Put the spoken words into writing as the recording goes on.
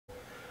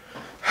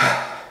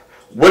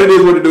What it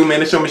is, what it do,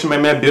 man. It's your mission,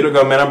 man. Build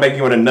go, man. I'm back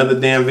here with another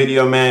damn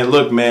video, man.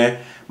 Look,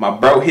 man. My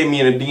bro hit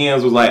me in the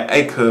DMs, was like,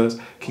 hey, cuz,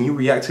 can you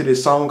react to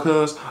this song,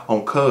 cuz?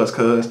 On cuz.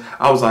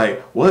 I was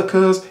like, what,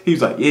 cuz? He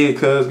was like, yeah,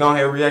 cuz, go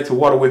ahead and react to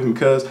Waterwhippin,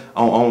 cuz,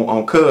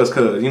 on cuz.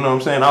 You know what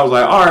I'm saying? I was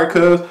like, all right,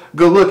 cuz,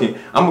 good looking.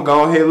 I'm going to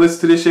go ahead and listen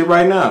to this shit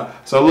right now.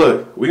 So,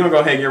 look, we're going to go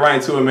ahead and get right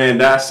into it, man.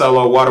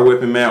 Dassolo,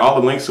 Waterwhippin, man. All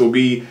the links will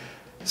be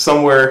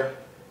somewhere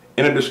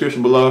in the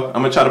description below.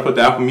 I'm going to try to put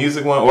the Apple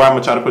Music one, or I'm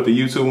going to try to put the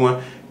YouTube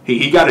one.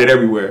 He got it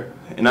everywhere,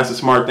 and that's a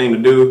smart thing to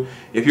do.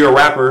 If you're a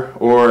rapper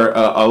or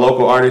a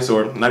local artist,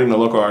 or not even a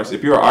local artist,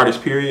 if you're an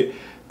artist, period,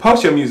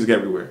 post your music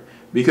everywhere.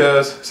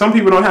 Because some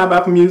people don't have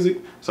Apple Music,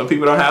 some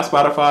people don't have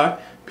Spotify,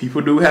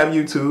 people do have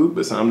YouTube,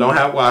 but some don't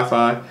have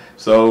Wi-Fi.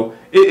 So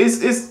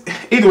it's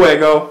either way it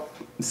go,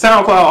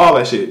 SoundCloud, all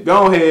that shit.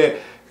 Go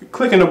ahead,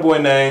 click in the boy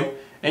name,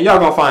 and y'all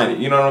gonna find it.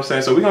 You know what I'm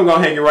saying? So we're gonna go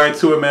ahead and get right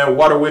into it, man.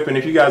 Waterwhippin.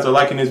 If you guys are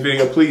liking this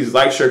video, please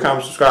like, share,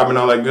 comment, subscribe, and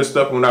all that good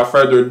stuff. And without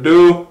further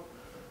ado,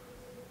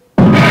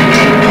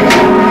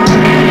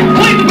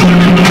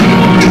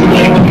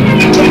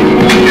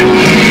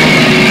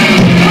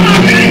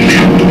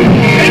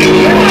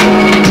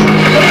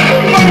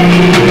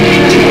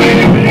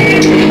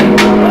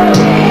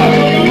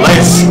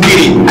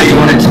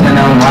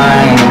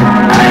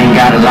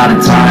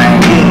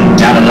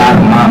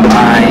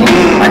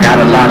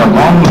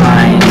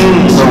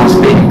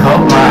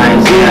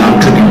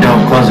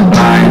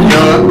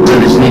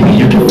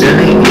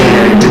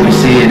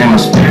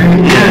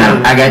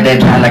 I got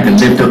that dry like a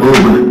lift or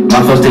Uber.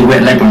 My folks they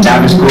wet like I'm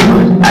diving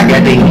scuba. I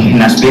got that heat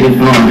and I spit it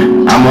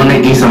fluent. I'm on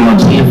the east, I'm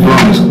on G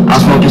influence. I'm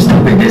smoking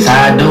stupid, that's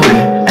how I do it.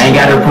 Ain't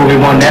gotta prove it,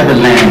 won't never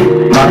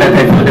land. My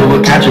backpack put it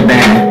with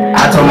contraband.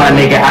 I told my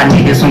nigga I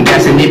needed some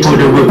gas and he pulled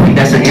a real quick,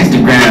 that's an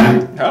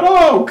Instagram. Hold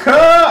on, cuz.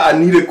 I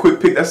need a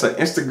quick pic, that's an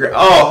Instagram.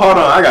 Oh, hold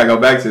on, I gotta go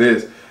back to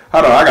this.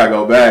 Hold on, I gotta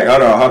go back.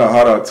 Hold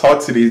on. Talk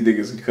to these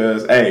niggas,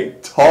 because, hey,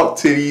 talk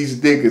to these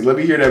niggas. Let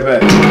me hear that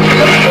back.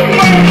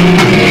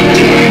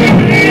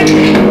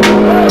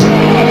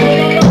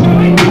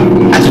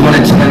 I just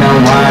wanna chill and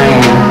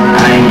unwind.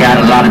 I ain't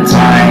got a lot of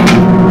time,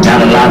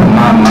 got a lot on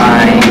my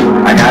mind.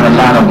 I got a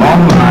lot of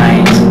warm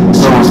minds,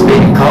 so I'm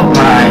spitting coke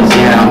lines.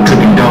 Yeah, I'm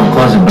cooking dope,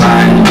 close the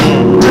blinds.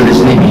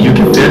 Realest nigga, you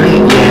can feel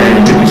it. Yeah,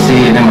 you can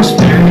see it in my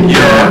spirit.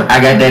 Yeah, I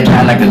got that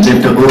dry like a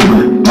lift or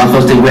Uber. My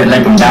folks they wet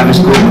like I'm diving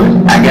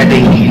scuba. I got the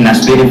heat and I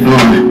spit it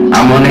fluent.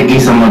 I'm on the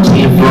east, I'm on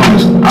G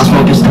influence. I'm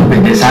smoking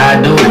stupid, that's how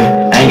I do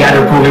it. Ain't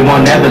gotta prove it,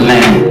 won't never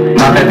land.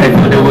 My backpack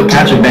put it with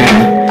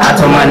contraband. I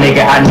told my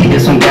nigga I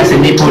needed some gas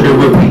and they pulled a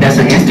real quick, that's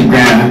an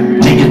Instagram.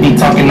 Niggas be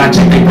talking, I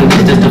check their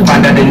police just to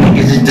find out the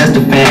niggas is just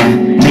a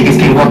fan. Niggas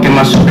can't walk in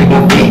my shoes, they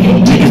gon' fit.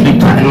 Niggas be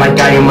plotting like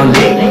I am a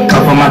lick.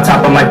 Come from my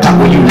top, I might pop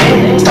where you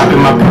lit.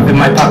 Stopping my profit,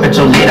 might pop at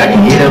your lid. I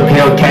can hit up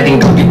Hellcat and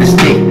go get the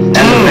stick.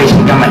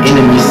 Elevation got my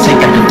enemies sick,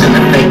 I can feel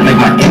the fake, make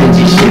my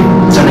energy shit.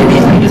 Some of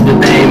these niggas,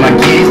 but they ain't my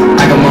kids.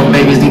 I got more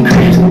babies than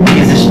cribs.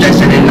 Niggas is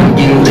stressed and I'm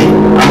getting lit.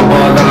 I'm a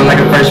ball on like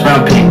a first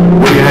round pick.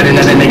 Where you heard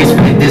another niggas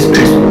fit this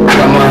crisp. I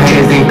got more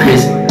haters than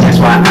Chris. That's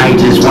why I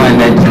just want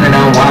that chillin'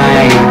 on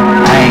wine.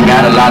 I ain't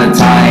got a lot of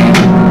time,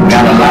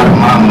 got a lot on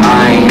my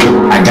mind.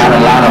 I got a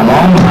lot of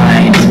warm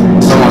minds,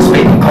 so I'm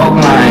spitting coke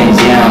lines.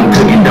 Yeah, I'm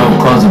cooking dope,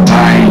 close the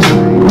blinds.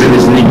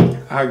 Realest nigga.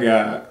 I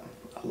got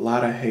a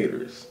lot of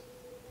haters,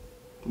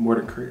 more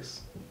than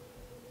Chris.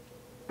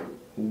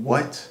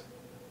 What?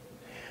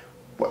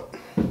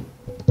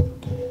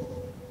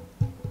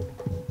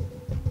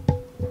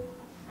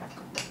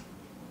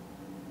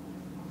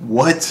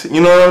 What?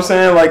 You know what I'm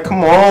saying? Like,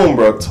 come on,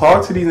 bro.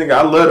 Talk to these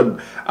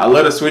niggas. I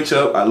love to switch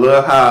up. I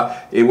love how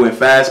it went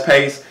fast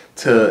paced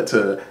to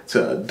da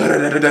da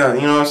da da da.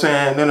 You know what I'm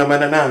saying? Da, da, da,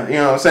 da, da. You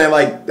know what I'm saying?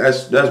 Like,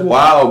 that's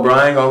wild, bro.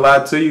 I ain't gonna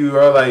lie to you,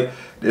 bro. Like,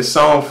 this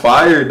song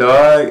fire,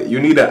 dog. You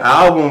need an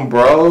album,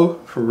 bro.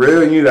 For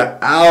real, you need an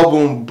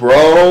album,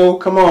 bro.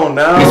 Come on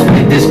now.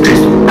 This Chris,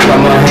 I got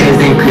more haters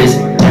than Chris.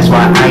 That's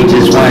why I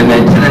just want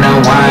that chillin'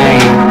 on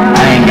wine.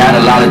 I ain't got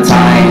a lot of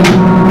time,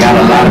 got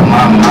a lot on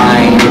my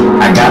mind.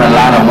 I got a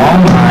lot of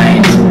warm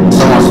minds,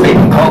 so I'm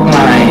spitting coke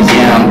lines.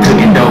 Yeah, I'm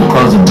cooking dope,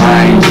 close the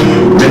blinds.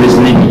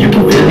 Realest nigga, you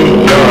can feel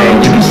it.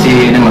 Yeah, you can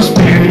see it in my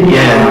spirit.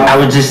 Yeah, I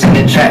was just in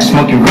the trap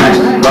smoking rocks,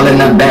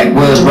 rolling up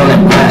backwoods,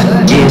 rolling blunts.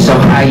 Getting so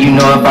high, you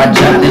know if I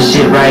jump this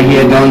shit right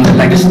here, gon' look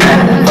like a stunt.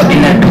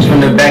 Fucking that bitch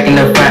from the back and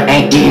the front,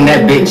 ain't eating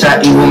that bitch.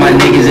 I eat with my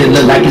niggas, it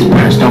look like it's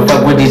brunch. Don't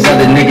fuck with these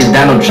other niggas,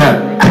 Donald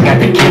Trump. I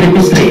got the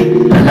cannabis lit,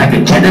 look like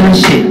a candle and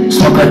shit.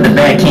 Smoke up the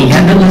bag, can't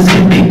handle this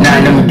shit. Big 9,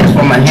 let me guess,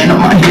 my hand on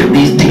my hip.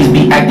 These niggas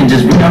be acting,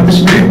 just read off the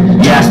script.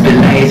 Yeah, I spit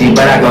lazy,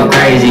 but I go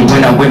crazy.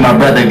 When I'm with my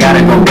brother,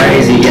 gotta go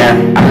crazy, yeah.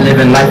 I'm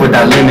living life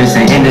without limits,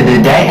 and end of the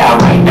day, I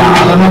write down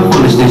all of my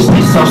foolishness.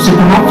 This so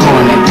simple, I'm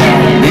flowing it,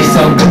 yeah. This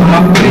so good,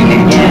 I'm putting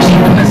it, yeah. She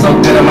feeling so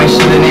good, I might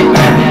shooting it,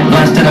 yeah.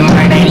 Lunch to the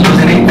mind, ain't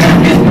losing it, yeah.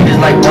 This beat is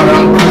like water,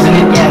 I'm cruising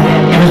it,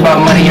 yeah. If it's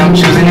about money, I'm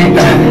choosing it,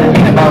 yeah.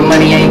 Ain't about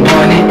money, ain't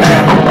doing it,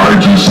 yeah. I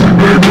just sit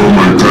back on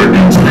my crack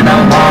and sit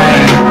on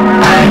wine.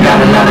 I ain't got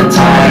a lot of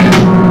time,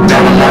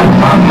 got a lot on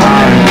my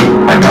mind.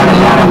 I got a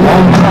lot of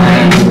warm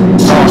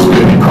minds, so I'm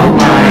spitting coke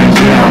lines.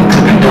 Yeah, I'm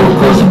cooking dope,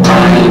 close the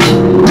blind.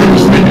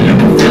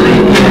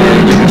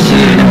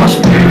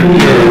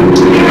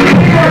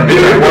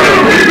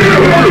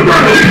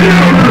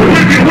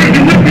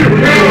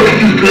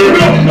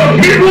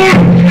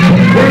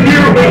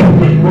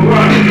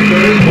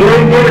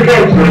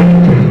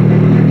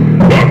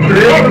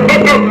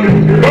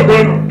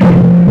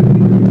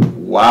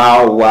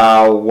 Wow,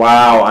 wow,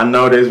 wow. I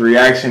know this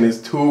reaction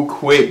is too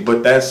quick,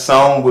 but that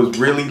song was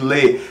really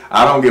lit.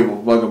 I don't give a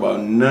fuck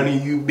about none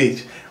of you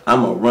bitch.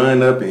 I'ma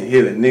run up and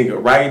hit a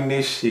nigga writing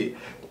this shit.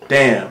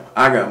 Damn,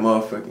 I got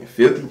motherfucking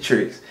filthy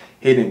tricks.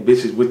 Hitting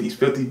bitches with these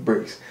filthy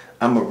breaks.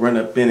 I'ma run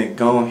up in and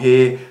go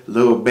ahead.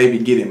 Little baby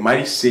getting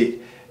mighty sick.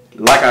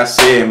 Like I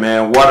said,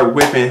 man,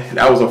 Waterwhippin,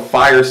 that was a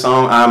fire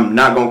song. I'm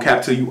not gonna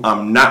cap to you.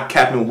 I'm not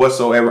capping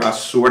whatsoever. I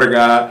swear to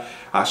God.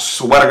 I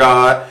swear to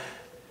God.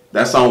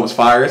 That song was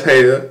fire as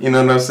hell. You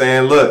know what I'm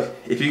saying? Look,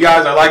 if you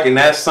guys are liking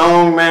that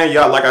song, man,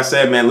 y'all, like I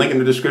said, man, link in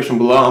the description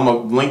below. I'm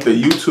going to link the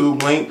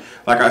YouTube link.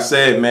 Like I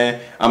said,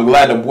 man, I'm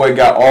glad the boy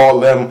got all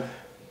them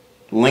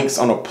links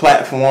on a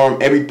platform.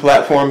 Every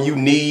platform you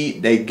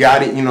need, they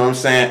got it. You know what I'm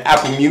saying?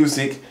 Apple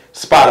Music,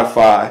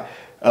 Spotify,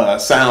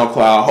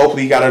 SoundCloud.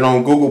 Hopefully you got it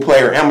on Google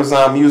Play or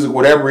Amazon Music,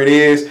 whatever it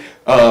is.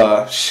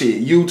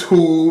 Shit,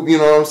 YouTube, you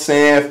know what I'm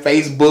saying?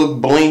 Facebook,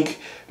 Blink,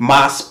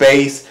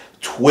 MySpace,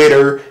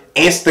 Twitter,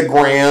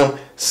 Instagram,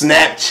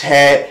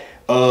 Snapchat,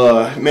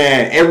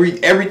 man,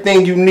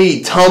 everything you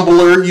need.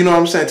 Tumblr, you know what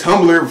I'm saying?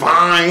 Tumblr,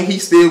 Vine, he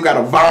still got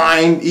a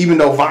Vine, even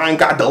though Vine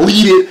got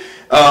deleted.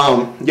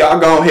 Y'all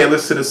go ahead,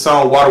 listen to the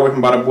song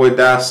Waterwhippin by the boy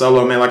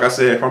Dassolo, man. Like I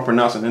said, if I'm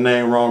pronouncing the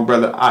name wrong,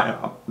 brother,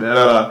 I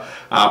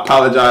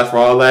apologize for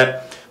all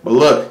that. But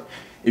look,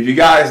 if you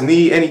guys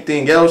need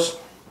anything else,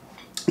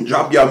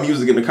 drop y'all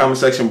music in the comment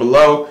section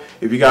below.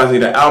 If you guys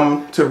need an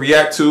album to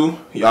react to,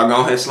 y'all go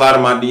ahead and slide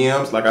in my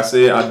DMs. Like I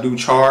said, I do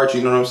charge,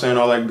 you know what I'm saying,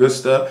 all that good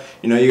stuff.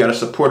 You know, you got to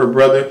support a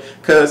brother,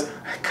 because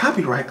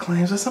copyright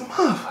claims are some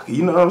motherfucker,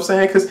 you know what I'm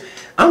saying? Because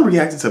I'm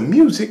reacting to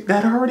music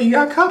that already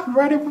got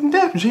copyrighted from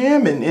Def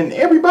Jam and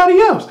everybody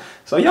else.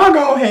 So y'all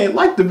go ahead,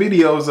 like the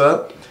videos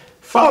up.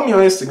 Follow me on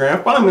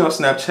Instagram, follow me on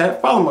Snapchat,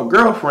 follow my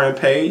girlfriend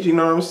page, you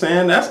know what I'm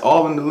saying? That's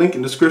all in the link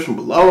in the description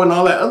below and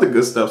all that other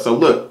good stuff. So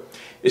look,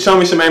 it's Show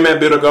Me Some Man,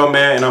 Bill to Go,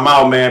 man, and I'm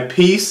out, man.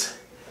 Peace.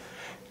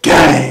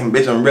 Gang,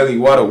 bitch, I'm really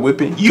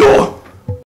Waterwhippin. Yo!